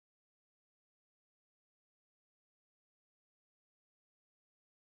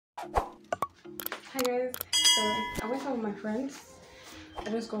Hi guys, so I went out with my friends. I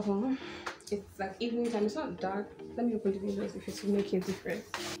just got home. It's like evening time, it's not dark. Let me open the windows if it's making a difference.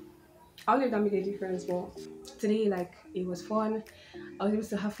 I don't know if that made a difference, but today like it was fun. I was able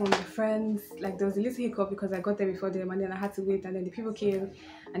to have fun with friends. Like there was a little hiccup because I got there before them and then I had to wait and then the people came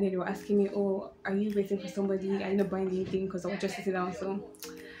and then they were asking me, oh, are you waiting for somebody? Are you not buying anything? Because I was just sitting down. So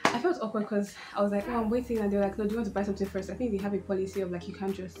I felt awkward because I was like, oh, I'm waiting, and they're like, no, do you want to buy something first? I think they have a policy of like you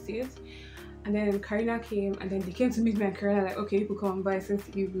can't just sit. And then Karina came, and then they came to meet me, and Karina like, okay, you could come and buy since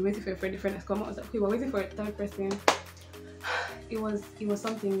you've been waiting for your friend has come. I was like, okay, we're waiting for a third person. It was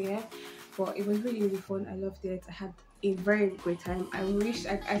something, yeah, but it was really fun. I loved it. I had a very great time. I wish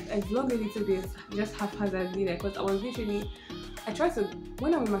I vlogged a little bit, just haphazardly, like, because I was literally, I try to,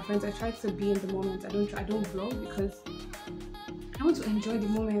 when I'm with my friends, I try to be in the moment. I don't vlog because I want to enjoy the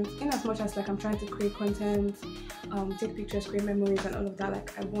moment, in as much as like I'm trying to create content, take pictures, create memories and all of that.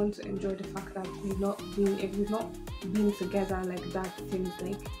 Like I want to enjoy the fact that we've not been together like that since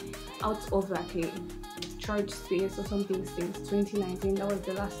like out of like a church space or something since 2019. That was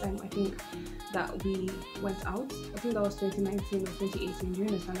the last time I think that we went out. I think that was 2019 or 2018. Do you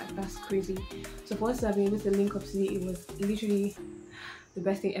understand? Like that's crazy. So for us to have been able to link up today, it was literally the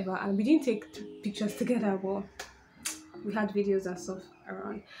best thing ever. And we didn't take pictures together, but we had videos and stuff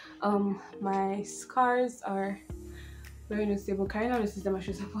around. My scars are very noticeable. Karina noticed them and she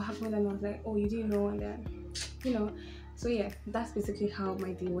was like, what happened? And I was like, oh, you didn't know? And then, you know, so yeah, that's basically how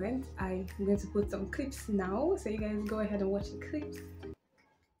my day went. I'm going to put some clips now, so you guys go ahead and watch the clips.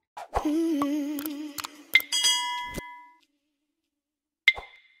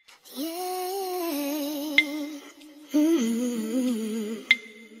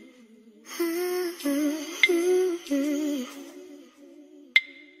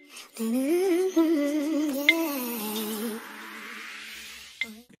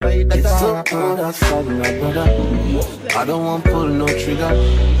 I don't want pull no trigger.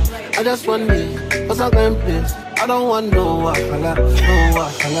 I just want me, cause I can place. I don't want no wahala, no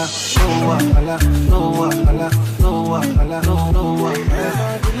wahala, no wahala, no wahala, no wahala, no wahala.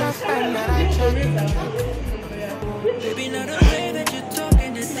 Baby, not the way that you talk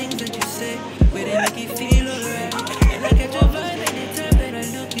and the things that you say, where they make you feel alright. And I catch your vibe anytime that I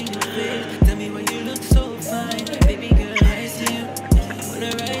look in your face. Tell me why you look so fine, baby girl, I see you. Wanna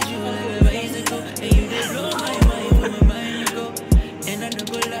ride you like a bicycle, and you just blow my mind where my mind go. And I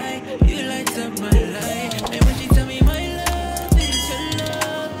never lie, you light up my life. And when she tell me my love is your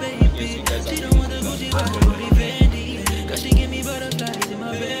love, baby, she don't want to go, she want to go to Fendi, cause she give me butterflies in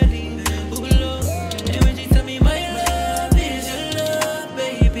my belly. Ooh, Lord. And when she tell me my love is your love,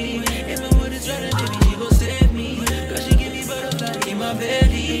 baby, if my wood is running, baby, she gon' save me, cause she give me butterflies in my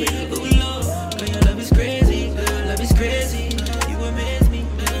belly. Ooh, Lord. Girl, your love is crazy, girl, your love is crazy. You amaze me,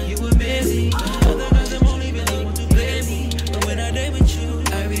 you amaze me. Other girls them only really want to play me, but when I day with you,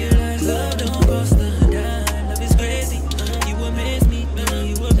 I realize love don't cost a dime. Love is crazy, you amaze me,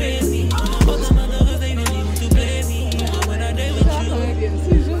 you amaze me. All them other girls they really want to play me, but when I day with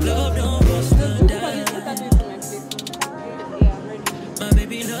you, love don't cost a dime. My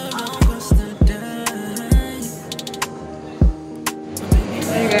baby, love don't cost a dime.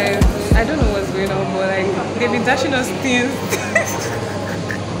 Hey guys, I don't know what's going on, but like they've been dashing us things.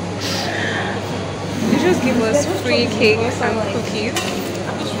 They just give us free cakes and cookies.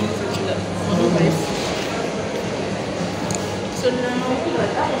 So now,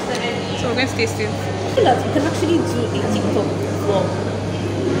 So we're going to taste it. I feel that we can actually do a TikTok vlog.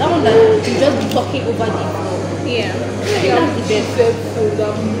 That one that you just be talking over the vlog. Yeah. I think that's the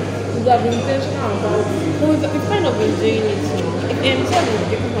best. We have been intentional about. So we've kind of been doing it. Instead of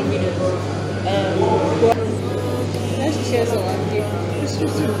different convenience. Let's cheers on one day.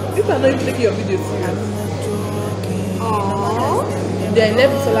 If I'm not taking your video serious, Aww. then let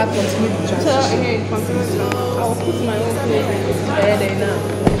Busola continue the So transition. here, continue to. I'll put my own clothes there now.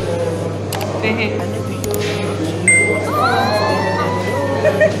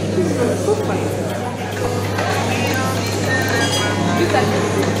 So fine.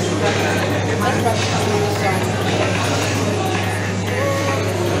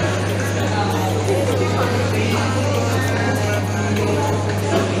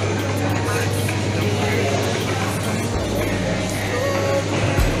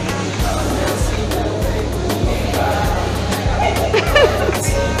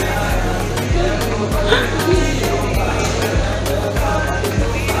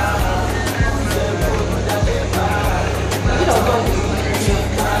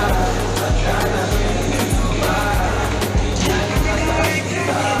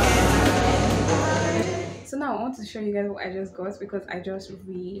 want to show you guys what I just got because I just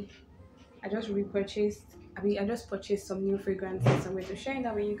repurchased. I just purchased some new fragrances. I'm going to share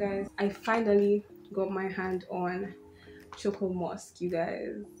that with you guys. I finally got my hand on choco musk, you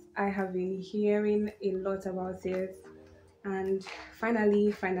guys. I have been hearing a lot about it, and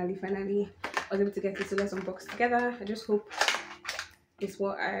finally I was able to get it. So let's unbox together. I just hope it's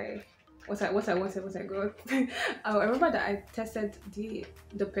what I got. I remember that I tested the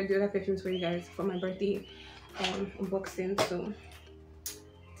other perfumes for you guys for my birthday unboxing. So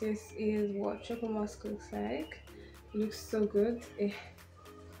this is what choco musk looks like. It looks so good.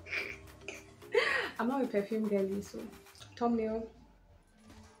 I'm not a perfume girly, so thumbnail.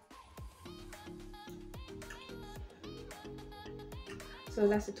 So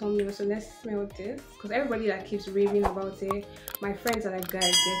that's the thumbnail. So let's smell this, because everybody that keeps raving about it, my friends are like, guys,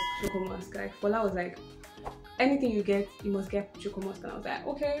 get choco musk. Like Fola was like, anything you get, you must get choco musk, and I was like,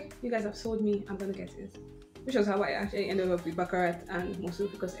 okay, you guys have sold me, I'm gonna get it. Which was how I actually ended up with Baccarat and Musu,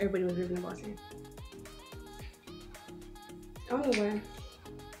 because everybody was raving about it. I don't know why.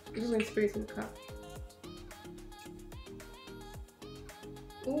 I'm just going to spray it in the cup.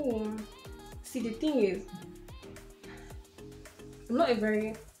 Oh, see, the thing is, I'm not a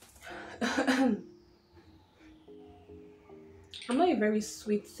very I'm not a very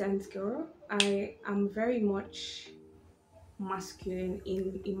sweet scent girl. I am very much masculine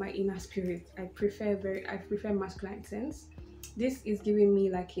in my inner spirit. I prefer masculine scents. This is giving me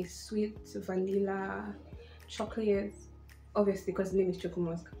like a sweet vanilla chocolate, obviously because the name is choco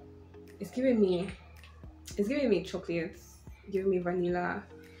musk. It's giving me chocolate, giving me vanilla.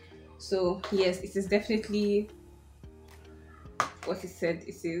 So yes, it is definitely what it said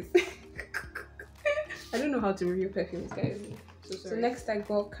it is. I don't know how to review perfumes, guys. So next I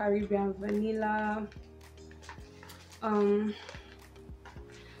got Caribbean vanilla. So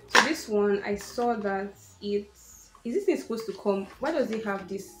this one, I saw that is this thing supposed to come? Why does it have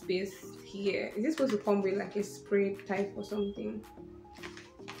this space here? Is this supposed to come with like a spray type or something?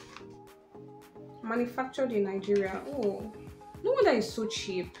 Manufactured in Nigeria. Oh, no wonder it's so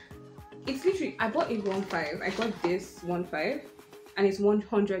cheap. It's literally, I bought it 1.5. I got this 1.5 and it's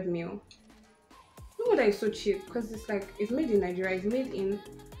 100 ml. No wonder it's so cheap, because it's like, it's made in Nigeria. It's made in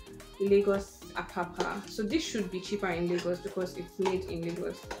Lagos, Apapa. So this should be cheaper in Lagos because it's made in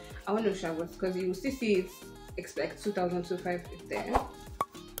Lagos. I want to show what, because you will still see it's like 2025 is there.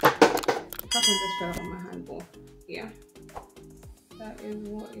 The carton just fell on my hand, but yeah, that is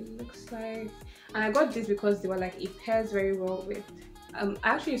what it looks like. And I got this because they were like, it pairs very well with I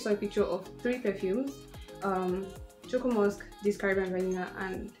actually saw a picture of 3 perfumes, choco musk, this Caribbean vanilla,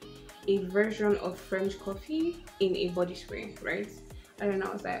 and a version of French coffee in a body spray, right? And then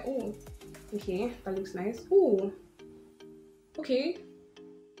I was like, oh, okay, that looks nice. Oh, okay,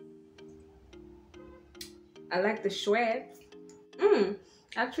 I like the sweat. I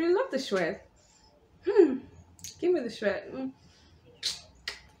actually love the sweat. Give me the sweat.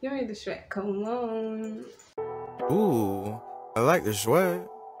 Give me the sweat. Come on. Ooh, I like the sweat.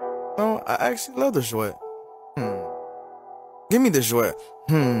 Oh, I actually love the sweat. Give me the sweat.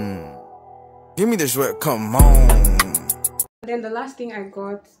 Give me the sweat. Come on. Then the last thing I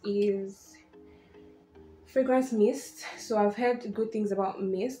got is fragrance mist. So I've heard good things about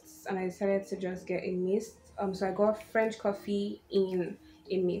mists, and I decided to just get a mist. So I got French coffee in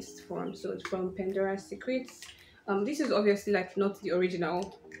a mist form. So it's from Pandora's Secrets. This is obviously like not the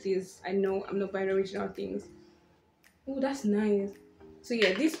original. This, I know I'm not buying original things. Oh, that's nice. So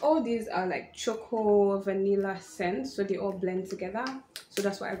yeah, all these are like choco vanilla scents, so they all blend together. So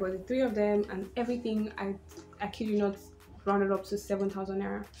that's why I got the 3 of them, and everything, I kid you not, rounded up to 7,000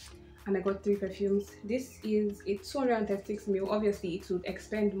 naira, and I got 3 perfumes. This is a 236 ml. Obviously it would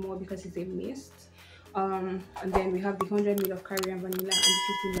expand more because it's a mist. And then we have the 100 ml of Carribean vanilla and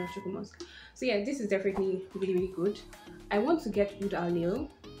the 50 ml of choco musk. So yeah, this is definitely really good. I want to get Oud Alail.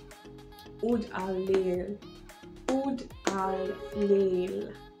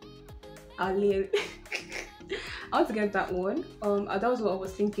 I want to get that one. That was what I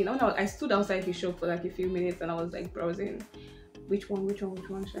was thinking. I stood outside the shop for like a few minutes and I was like browsing which one should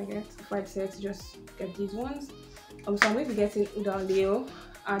I get, before I decided to just get these ones. So I'm going to be getting Oud Alail.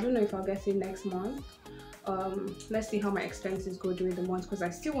 I don't know if I'll get it next month. Let's see how my expenses go during the month, because I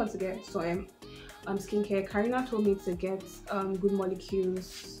still want to get some skincare. Karina told me to get Good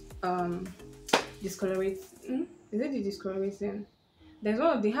Molecules discolorate. Is it the discolorating? They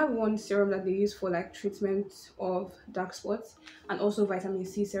have one serum that they use for like treatment of dark spots, and also vitamin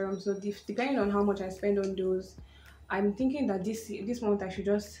C serum. So depending on how much I spend on those, I'm thinking that this month I should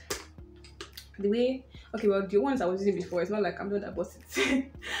just, the way Okay, well, the ones I was using before, it's not like I'm not that bought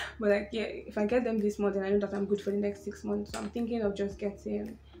it. But like, yeah, if I get them this month, then I know that I'm good for the next 6 months. So I'm thinking of just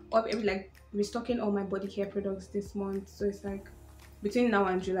getting, or maybe like restocking all my body care products this month. So it's like between now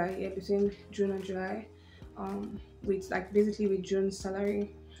and July, yeah, between June and July, with like basically with June's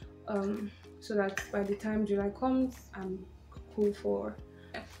salary, so that by the time July comes, I'm cool for.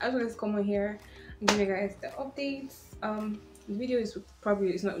 As well as come on here and give you guys the updates. The video is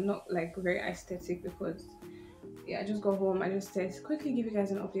probably not like very aesthetic because yeah, I just got home. I just said quickly give you guys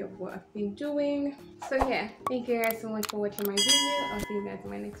an update of what I've been doing. So yeah, thank you guys so much for watching my video. I'll see you guys in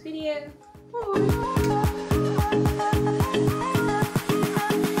my next video. Bye.